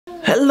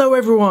Hello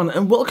everyone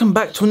and welcome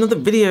back to another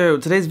video.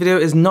 Today's video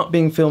is not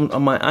being filmed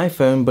on my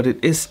iPhone, but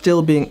it is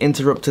still being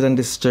interrupted and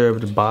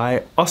disturbed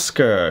by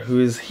Oscar, who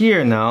is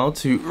here now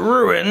to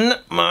ruin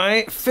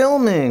my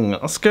filming.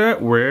 Oscar,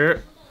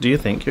 where do you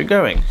think you're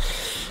going?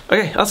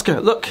 Okay,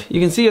 Oscar, look,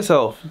 you can see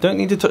yourself. Don't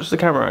need to touch the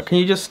camera. Can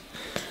you just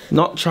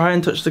not try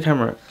and touch the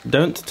camera?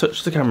 Don't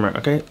touch the camera,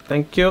 okay?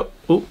 Thank you.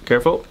 Oh,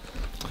 careful.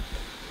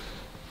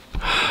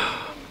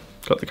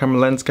 Got the camera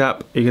lens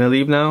cap. Are you gonna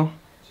leave now?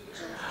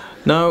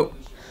 No.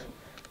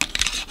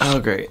 Oh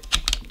great.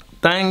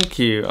 Thank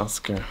you,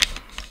 Oscar.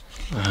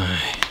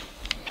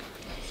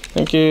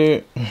 Thank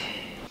you.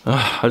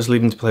 I'll just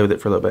leave him to play with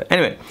it for a little bit.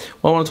 Anyway,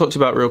 what I want to talk to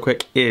you about real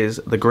quick is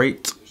the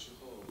Great,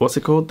 what's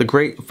it called? The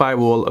Great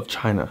Firewall of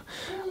China.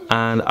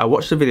 And I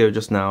watched a video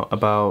just now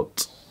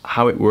about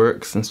how it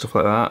works and stuff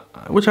like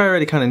that, which I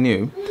already kind of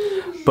knew,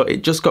 but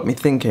it just got me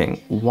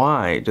thinking,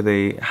 why do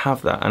they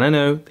have that? And I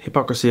know the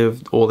hypocrisy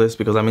of all this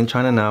because I'm in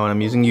China now and I'm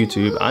using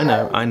YouTube. I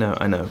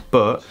know,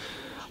 but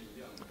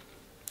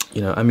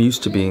you know, I'm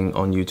used to being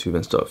on YouTube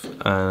and stuff,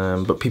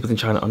 but people in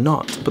China are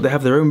not. But they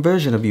have their own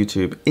version of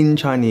YouTube in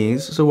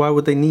Chinese, so why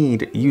would they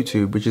need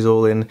YouTube, which is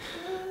all in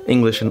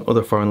English and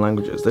other foreign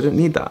languages? They don't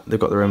need that. They've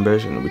got their own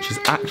version, which is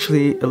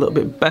actually a little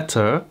bit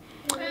better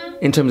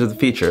in terms of the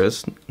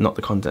features, not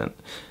the content.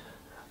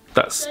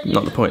 That's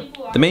not the point.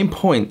 The main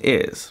point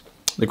is,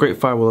 the Great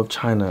Firewall of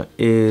China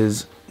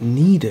is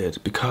needed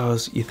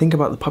because you think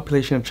about the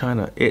population of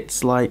China,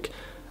 it's like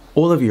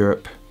all of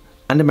Europe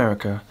and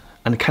America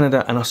and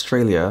Canada and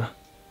Australia,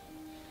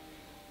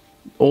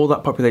 all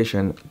that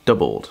population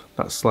doubled.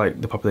 That's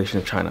like the population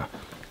of China.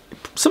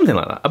 Something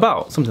like that,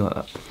 about something like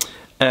that.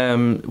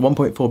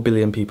 1.4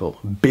 billion people,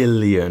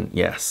 billion,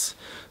 yes.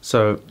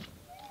 So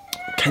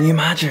can you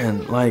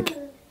imagine, like,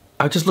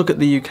 I just look at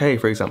the UK,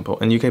 for example,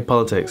 and UK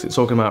politics. It's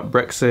talking about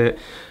Brexit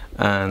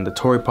and the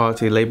Tory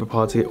party, Labour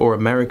Party, or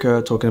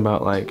America, talking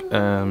about like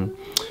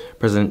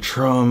President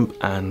Trump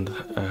and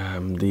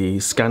the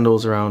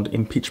scandals around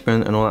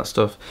impeachment and all that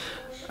stuff.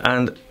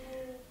 And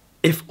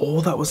if all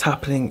that was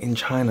happening in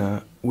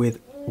China with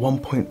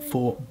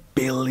 1.4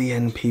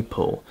 billion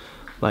people,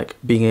 like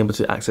being able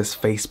to access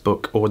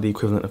Facebook or the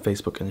equivalent of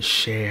Facebook and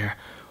share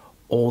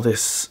all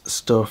this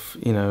stuff,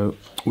 you know,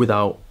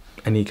 without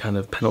any kind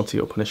of penalty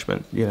or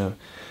punishment, you know,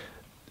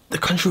 the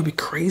country would be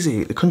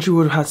crazy. The country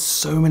would have had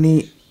so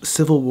many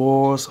civil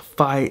wars,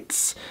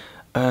 fights,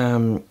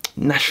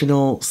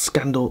 national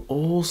scandal,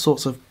 all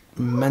sorts of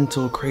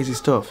mental crazy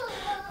stuff.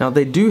 Now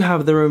they do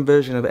have their own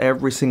version of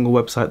every single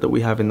website that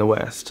we have in the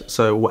West.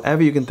 So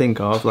whatever you can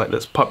think of, like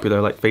that's popular,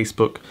 like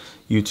Facebook,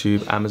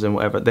 YouTube, Amazon,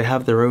 whatever, they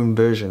have their own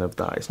version of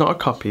that. It's not a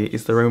copy,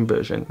 it's their own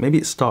version. Maybe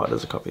it started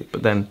as a copy,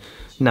 but then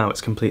now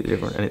it's completely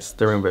different and it's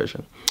their own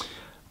version.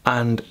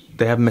 And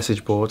they have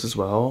message boards as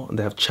well, and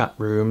they have chat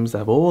rooms, they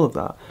have all of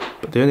that.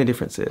 But the only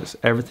difference is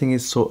everything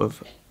is sort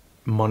of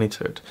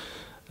monitored.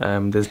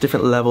 There's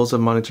different levels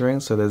of monitoring,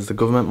 so there's the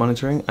government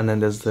monitoring, and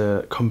then there's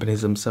the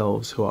companies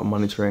themselves who are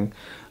monitoring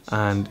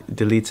and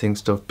deleting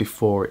stuff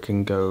before it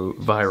can go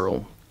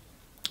viral.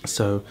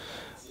 So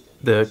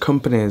the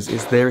companies,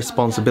 it's their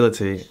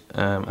responsibility,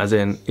 as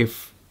in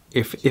if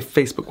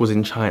Facebook was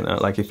in China,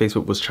 like if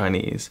Facebook was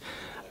Chinese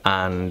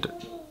and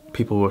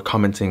people were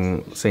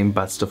commenting, saying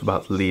bad stuff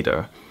about the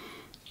leader,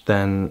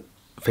 then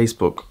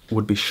Facebook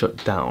would be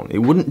shut down. It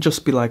wouldn't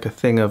just be like a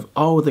thing of,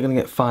 oh, they're gonna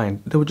get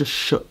fined. They would just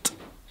shut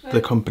the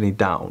company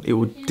down. It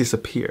would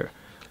disappear.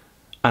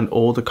 And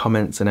all the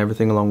comments and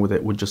everything along with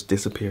it would just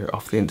disappear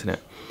off the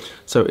internet.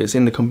 So it's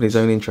in the company's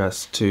own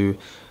interest to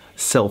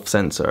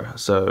self-censor.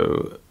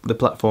 So the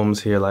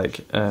platforms here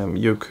like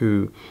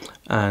Youku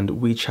and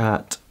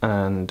WeChat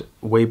and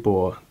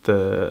Weibo,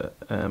 the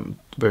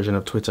version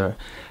of Twitter,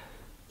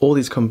 all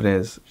these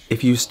companies,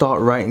 if you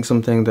start writing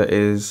something that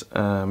is,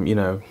 you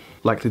know,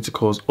 likely to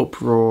cause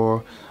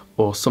uproar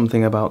or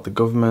something about the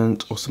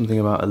government or something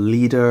about a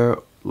leader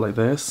like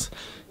this,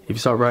 if you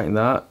start writing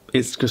that,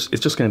 it's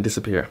just going to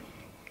disappear.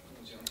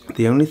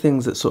 The only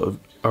things that sort of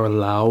are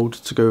allowed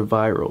to go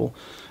viral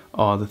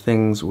are the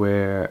things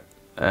where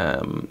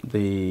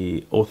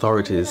the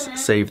authorities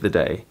save the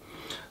day.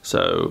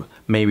 So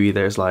maybe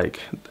there's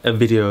like a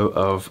video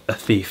of a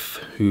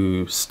thief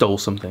who stole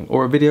something,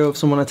 or a video of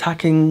someone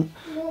attacking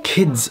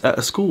kids at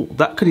a school.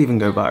 That could even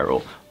go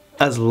viral,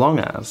 as long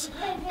as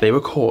they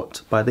were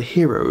caught by the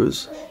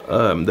heroes,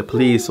 the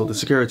police or the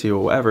security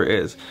or whatever it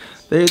is.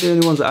 They're the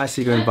only ones that I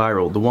see going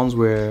viral, the ones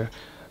where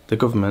the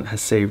government has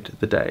saved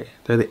the day.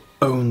 They're the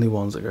only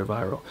ones that go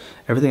viral.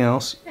 Everything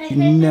else, you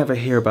never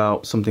hear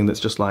about something that's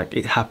just like,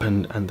 it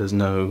happened and there's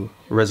no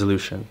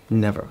resolution.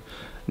 Never,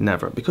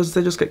 never. Because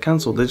they just get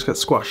cancelled, they just get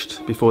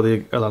squashed before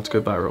they're allowed to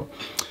go viral.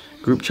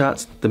 Group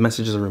chats, the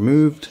messages are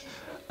removed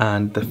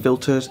and they're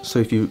filtered. So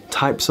if you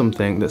type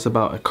something that's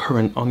about a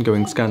current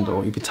ongoing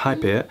scandal, if you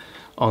type it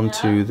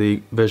onto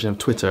the version of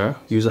Twitter,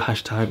 use a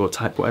hashtag or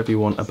type whatever you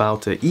want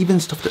about it, even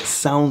stuff that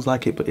sounds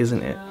like it but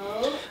isn't it,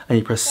 and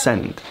you press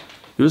send,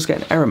 you'll just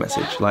get an error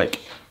message like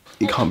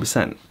it can't be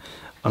sent.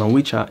 And on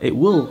WeChat, it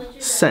will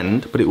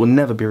send, but it will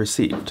never be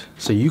received.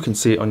 So you can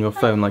see it on your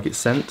phone like it's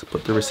sent,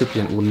 but the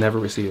recipient will never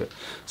receive it.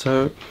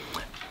 So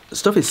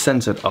stuff is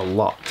censored a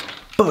lot.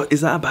 But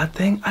is that a bad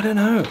thing? I don't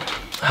know.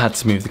 I had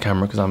to move the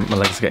camera because my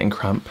legs are getting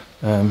cramp.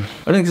 I don't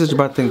think it's such a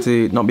bad thing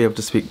to not be able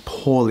to speak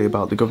poorly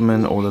about the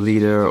government or the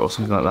leader or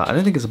something like that. I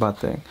don't think it's a bad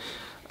thing.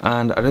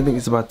 And I don't think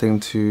it's a bad thing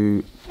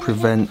to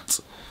prevent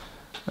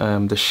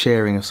the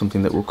sharing of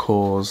something that will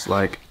cause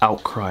like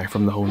outcry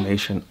from the whole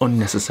nation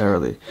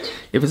unnecessarily.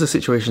 If it's a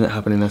situation that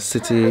happened in a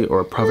city or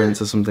a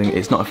province or something,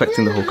 it's not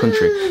affecting the whole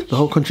country. The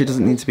whole country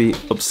doesn't need to be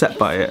upset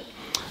by it.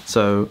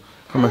 So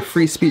from a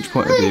free speech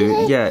point of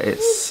view, yeah,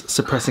 it's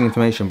suppressing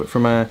information, but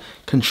from a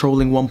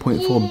controlling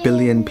 1.4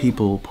 billion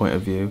people point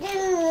of view,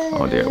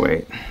 oh dear,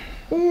 wait.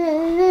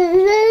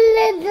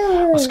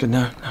 Oscar,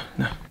 no.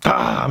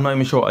 I'm not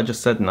even sure what I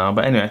just said now,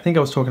 but anyway, I think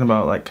I was talking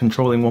about like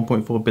controlling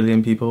 1.4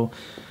 billion people.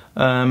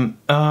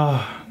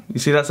 You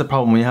see, that's the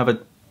problem when you have a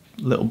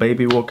little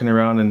baby walking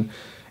around and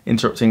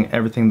interrupting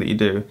everything that you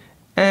do.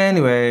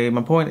 Anyway,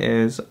 my point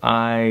is,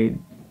 I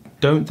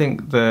don't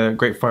think the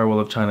Great Firewall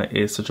of China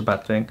is such a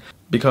bad thing,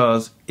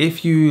 because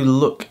if you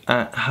look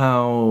at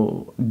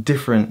how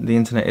different the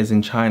internet is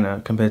in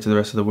China compared to the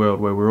rest of the world,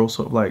 where we're all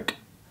sort of like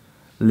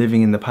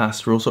living in the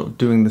past, we're all sort of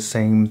doing the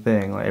same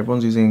thing. Like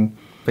everyone's using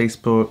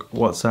Facebook,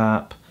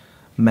 WhatsApp,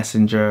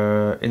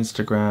 Messenger,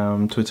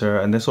 Instagram, Twitter,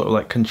 and they're sort of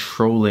like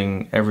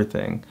controlling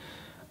everything.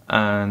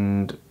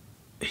 And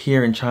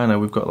here in China,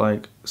 we've got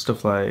like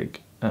stuff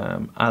like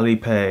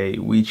Alipay,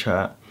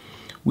 WeChat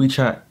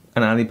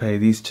and Alipay.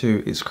 These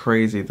two, it's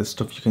crazy the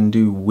stuff you can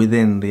do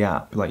within the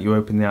app. Like you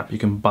open the app, you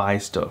can buy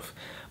stuff,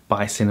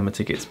 buy cinema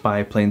tickets,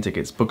 buy plane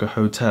tickets, book a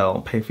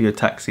hotel, pay for your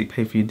taxi,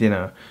 pay for your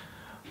dinner.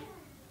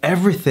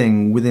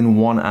 Everything within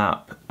one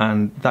app,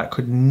 and that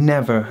could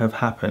never have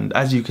happened,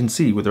 as you can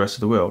see with the rest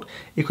of the world.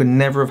 It could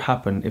never have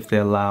happened if they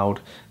allowed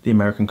the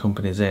American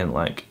companies in,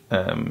 like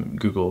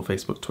Google,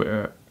 Facebook,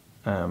 Twitter.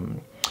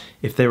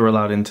 If they were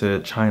allowed into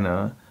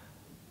China,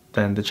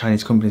 then the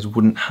Chinese companies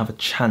wouldn't have a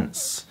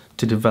chance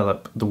to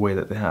develop the way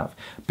that they have.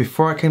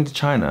 Before I came to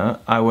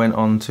China, I went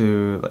on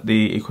to like,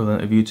 the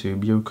equivalent of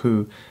YouTube,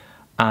 Youku,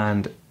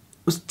 and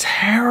it was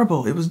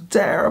terrible. It was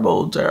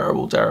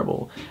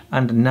terrible.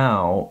 And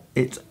now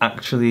it's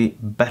actually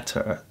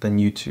better than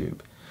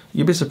YouTube.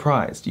 You'd be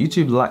surprised.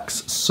 YouTube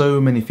lacks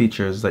so many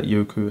features that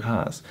Youku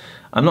has.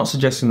 I'm not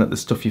suggesting that the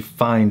stuff you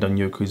find on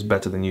Youku is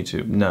better than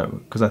YouTube,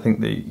 no, because I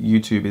think that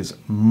YouTube is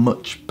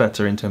much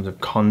better in terms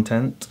of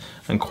content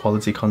and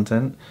quality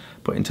content,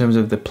 but in terms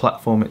of the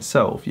platform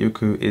itself,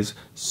 Youku is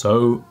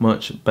so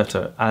much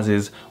better, as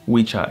is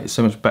WeChat. It's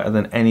so much better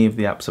than any of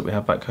the apps that we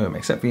have back home,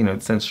 except for, you know,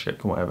 the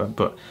censorship and whatever,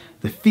 but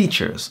the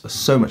features are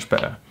so much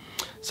better.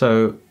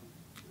 So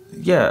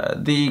yeah,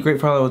 the Great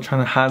Firewall of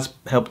China has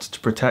helped to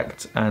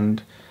protect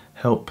and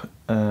help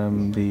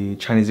the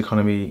Chinese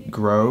economy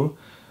grow.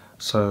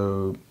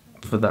 So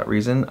for that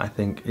reason, I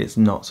think it's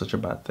not such a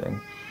bad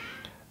thing.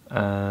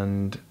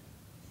 And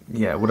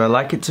yeah, would I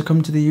like it to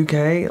come to the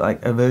UK?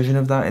 Like a version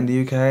of that in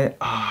the UK?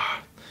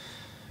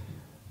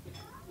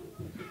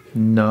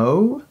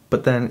 No.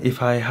 But then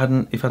if I'd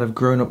have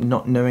grown up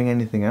not knowing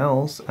anything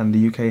else, and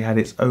the UK had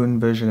its own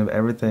version of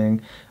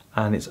everything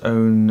and its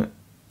own,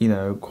 you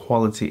know,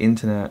 quality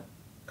internet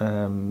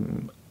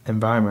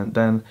environment,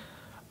 then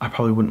I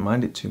probably wouldn't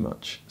mind it too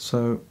much.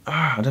 So,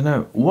 I don't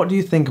know. What do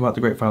you think about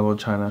the Great Firewall of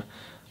China?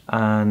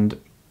 And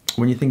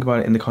when you think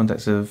about it in the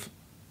context of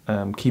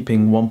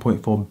keeping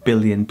 1.4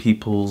 billion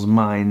people's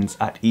minds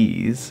at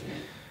ease,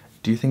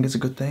 do you think it's a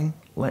good thing?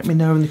 Let me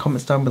know in the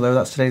comments down below.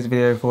 That's today's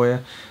video for you.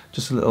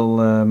 Just a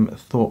little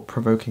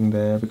thought-provoking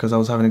there, because I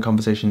was having a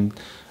conversation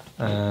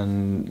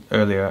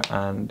earlier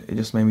and it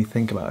just made me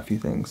think about a few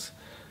things.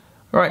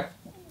 Alright,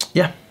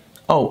 yeah.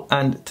 Oh,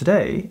 and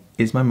today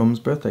is my mum's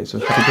birthday, so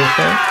happy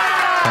birthday.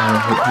 I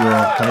hope you're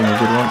having a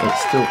good one.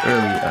 It's still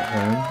early at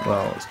home.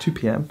 Well, it's 2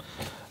 PM.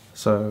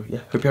 So yeah,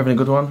 hope you're having a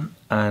good one,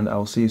 and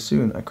I'll see you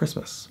soon at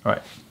Christmas.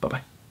 Alright,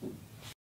 bye-bye.